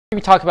We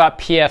talk about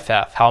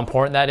PFF, how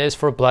important that is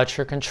for blood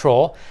sugar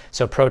control.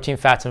 So protein,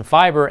 fats, and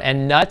fiber,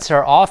 and nuts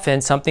are often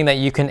something that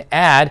you can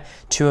add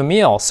to a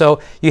meal. So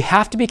you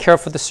have to be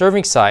careful with the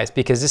serving size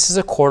because this is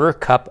a 1/4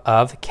 cup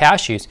of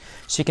cashews.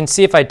 So you can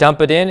see if I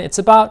dump it in, it's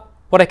about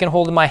what I can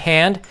hold in my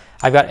hand.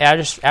 I've got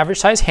average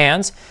size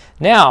hands.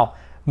 Now,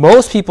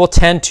 most people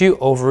tend to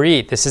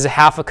overeat. This is a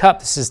 1/2 cup.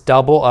 This is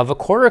double of a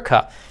 1/4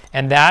 cup.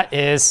 And that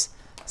is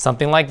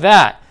something like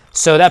that.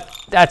 So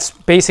that's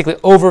basically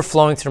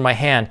overflowing through my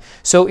hand.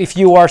 So if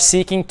you are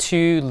seeking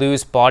to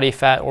lose body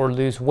fat or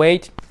lose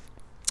weight,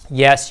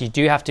 yes, you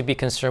do have to be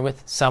concerned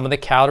with some of the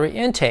calorie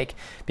intake,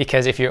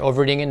 because if you're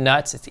overeating in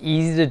nuts, it's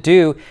easy to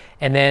do,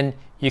 and then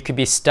you could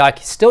be stuck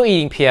still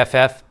eating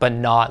PFF but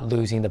not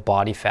losing the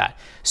body fat.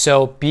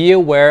 So be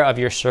aware of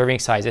your serving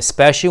size,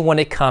 especially when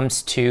it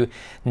comes to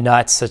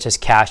nuts such as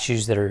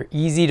cashews that are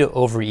easy to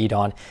overeat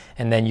on,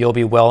 and then you'll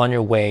be well on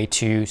your way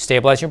to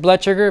stabilizing your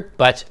blood sugar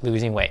but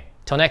losing weight.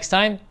 Till next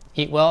time,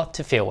 eat well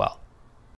to feel well.